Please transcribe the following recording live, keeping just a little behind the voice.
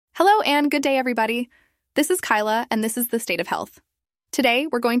Hello and good day, everybody. This is Kyla, and this is The State of Health. Today,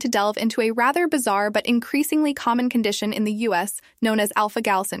 we're going to delve into a rather bizarre but increasingly common condition in the U.S. known as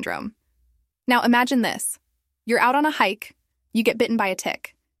alpha-gal syndrome. Now, imagine this. You're out on a hike, you get bitten by a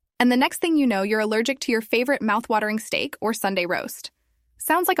tick, and the next thing you know, you're allergic to your favorite mouth-watering steak or Sunday roast.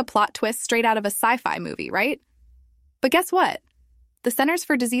 Sounds like a plot twist straight out of a sci-fi movie, right? But guess what? The Centers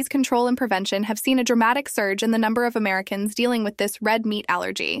for Disease Control and Prevention have seen a dramatic surge in the number of Americans dealing with this red meat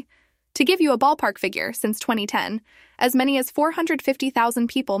allergy. To give you a ballpark figure, since 2010, as many as 450,000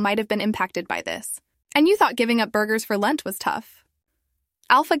 people might have been impacted by this. And you thought giving up burgers for Lent was tough.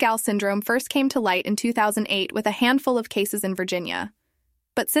 Alpha-gal syndrome first came to light in 2008 with a handful of cases in Virginia.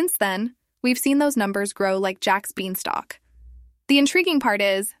 But since then, we've seen those numbers grow like Jack's beanstalk. The intriguing part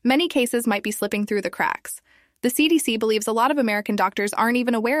is, many cases might be slipping through the cracks. The CDC believes a lot of American doctors aren't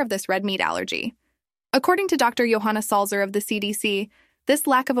even aware of this red meat allergy. According to Dr. Johanna Salzer of the CDC, this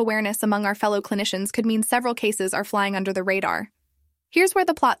lack of awareness among our fellow clinicians could mean several cases are flying under the radar. Here's where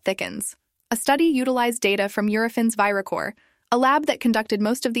the plot thickens. A study utilized data from Eurofin's Viracor, a lab that conducted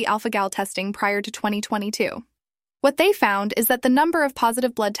most of the alpha-gal testing prior to 2022. What they found is that the number of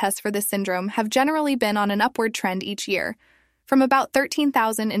positive blood tests for this syndrome have generally been on an upward trend each year, from about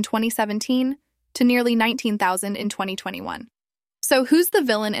 13,000 in 2017 to nearly 19,000 in 2021. So who's the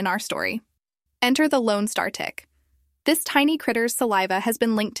villain in our story? Enter the Lone Star tick. This tiny critter's saliva has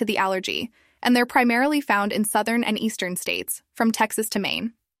been linked to the allergy, and they're primarily found in southern and eastern states, from Texas to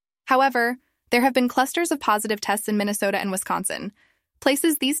Maine. However, there have been clusters of positive tests in Minnesota and Wisconsin,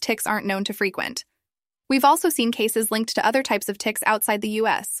 places these ticks aren't known to frequent. We've also seen cases linked to other types of ticks outside the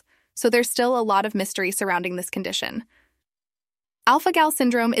U.S., so there's still a lot of mystery surrounding this condition. Alpha-gal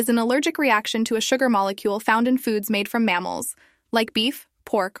syndrome is an allergic reaction to a sugar molecule found in foods made from mammals, like beef,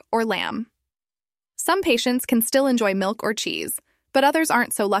 pork, or lamb. Some patients can still enjoy milk or cheese, but others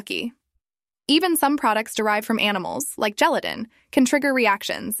aren't so lucky. Even some products derived from animals, like gelatin, can trigger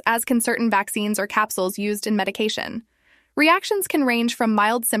reactions, as can certain vaccines or capsules used in medication. Reactions can range from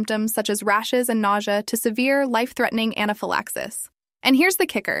mild symptoms such as rashes and nausea to severe, life-threatening anaphylaxis. And here's the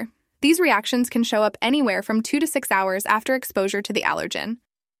kicker. These reactions can show up anywhere from 2 to 6 hours after exposure to the allergen.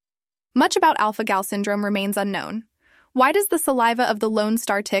 Much about alpha-gal syndrome remains unknown. Why does the saliva of the Lone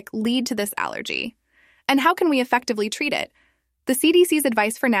Star tick lead to this allergy? And how can we effectively treat it? The CDC's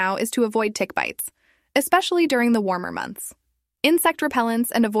advice for now is to avoid tick bites, especially during the warmer months. Insect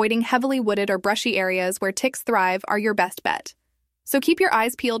repellents and avoiding heavily wooded or brushy areas where ticks thrive are your best bet. So keep your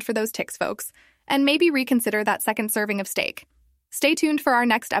eyes peeled for those ticks, folks, and maybe reconsider that second serving of steak. Stay tuned for our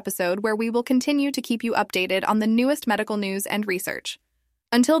next episode where we will continue to keep you updated on the newest medical news and research.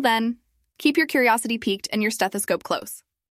 Until then, keep your curiosity piqued and your stethoscope close.